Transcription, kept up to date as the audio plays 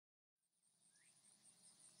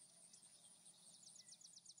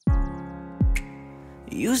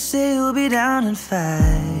You say you'll be down in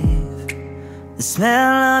 5. The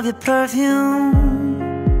smell of your perfume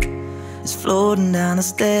is floating down the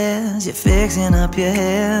stairs. You're fixing up your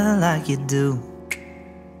hair like you do.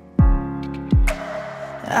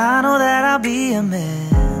 I know that I'll be a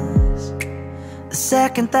mess the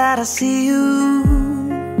second that I see you.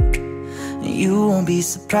 You won't be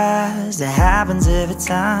surprised, it happens every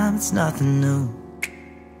time, it's nothing new.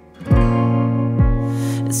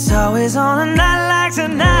 It's always on a night like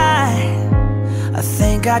tonight. I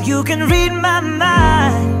thank God you can read my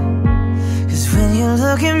mind, 'cause when you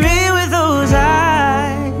look at me with those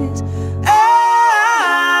eyes,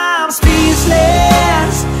 I'm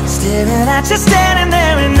speechless, staring at you standing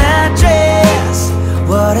there in that dress.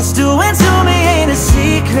 What it's doing to me ain't a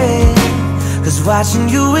secret, 'cause watching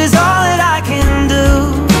you is all that I can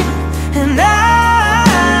do. And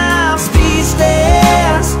I'm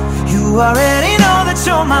speechless, you already know that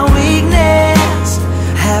you're my weakness.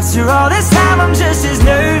 After all this time I'm just as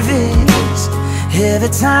nervous every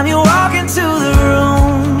time you walk into the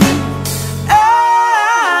room.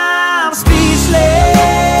 I'm speechless.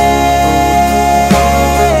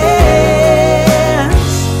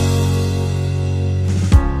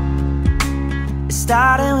 It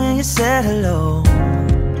started when you said hello,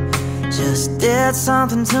 just did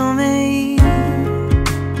something to me.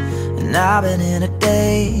 And I've been in a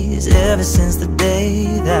daze ever since the day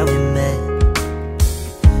that we met.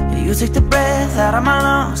 You took the breath out of my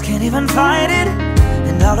lungs, can't even fight it,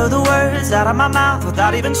 and all of the words out of my mouth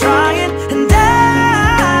without even trying. And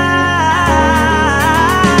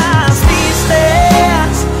I'm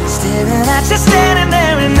speechless, staring at you standing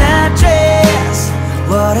there in that dress.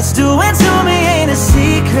 What it's doing to me ain't a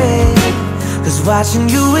secret, 'cause watching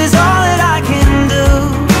you is all that I can